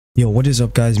Yo, what is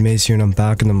up guys, Mace here and I'm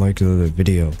back in the mic with another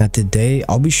video. Now today,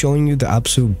 I'll be showing you the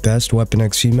absolute best weapon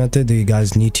XP method that you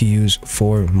guys need to use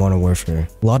for Modern Warfare.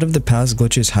 A lot of the past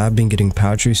glitches have been getting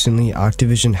patched recently.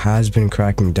 Activision has been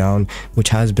cracking down, which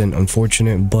has been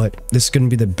unfortunate, but this is going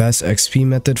to be the best XP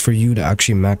method for you to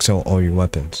actually max out all your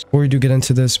weapons. Before we do get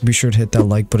into this, be sure to hit that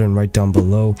like button right down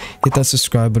below, hit that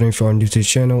subscribe button if you are new to the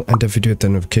channel, and definitely hit the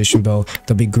notification bell.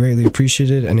 That'll be greatly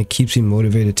appreciated and it keeps me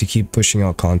motivated to keep pushing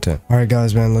out content. Alright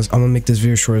guys, man, I'm gonna make this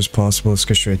video short as possible. Let's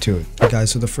get straight to it. Okay,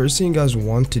 guys, so the first thing you guys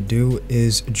want to do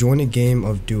is join a game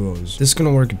of duos. This is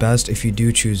gonna work best if you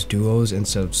do choose duos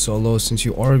instead of solos, since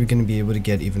you are going to be able to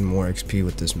get even more XP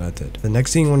with this method. The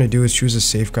next thing you want to do is choose a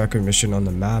safecracker mission on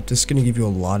the map. This is going to give you a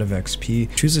lot of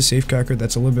XP. Choose a safecracker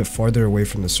that's a little bit farther away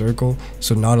from the circle,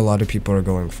 so not a lot of people are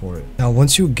going for it. Now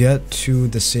once you get to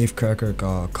the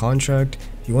safecracker contract,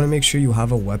 you want to make sure you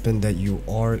have a weapon that you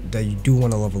do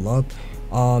want to level up.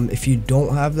 If you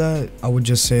don't have that, I would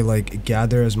just say like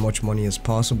gather as much money as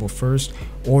possible first,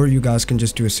 or you guys can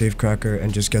just do a safecracker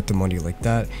and just get the money like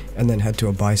that and then head to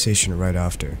a buy station right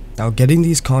after. Now getting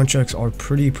these contracts are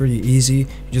pretty easy.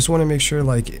 You just want to make sure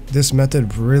like this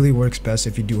method really works best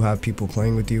if you do have people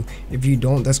playing with you. If you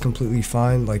don't, that's completely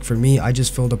fine. Like for me, I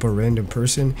just filled up a random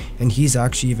person and he's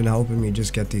actually even helping me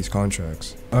just get these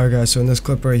contracts. Alright guys, so in this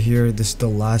clip right here, this is the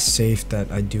last safe that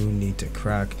I do need to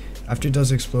crack. After it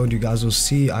does explode, you guys will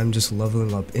see I'm just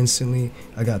leveling up instantly.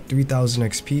 I got 3000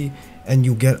 XP and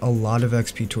you get a lot of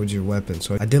XP towards your weapon.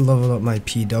 So I did level up my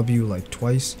PW like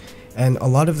twice, and a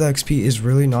lot of the XP is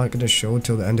really not going to show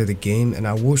till the end of the game, and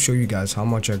I will show you guys how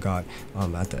much I got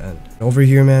at the end. Over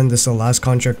here, man, this is the last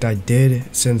contract I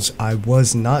did. Since I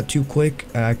was not too quick,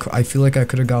 I feel like I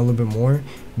could have got a little bit more.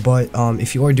 But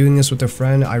if you are doing this with a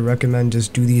friend, I recommend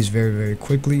just do these very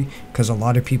quickly, because a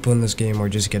lot of people in this game are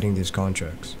just getting these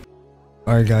contracts.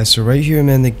 Alright guys, so right here,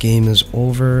 man, the game is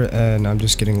over and I'm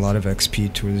just getting a lot of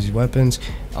XP towards these weapons.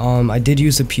 I did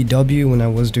use the PW when I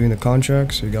was doing the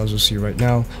contract, so you guys will see right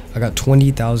now I got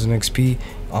 20,000 XP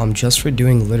just for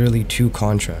doing literally 2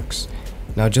 contracts.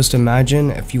 Now just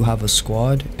imagine if you have a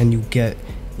squad and you get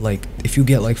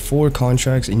like 4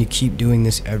 contracts and you keep doing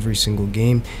this every single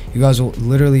game, you guys will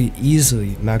literally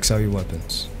easily max out your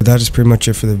weapons. That is pretty much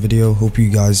it for the video. Hope you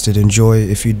guys did enjoy.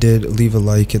 If you did, leave a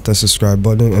like, hit that subscribe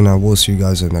button, and I will see you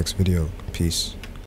guys in the next video. Peace.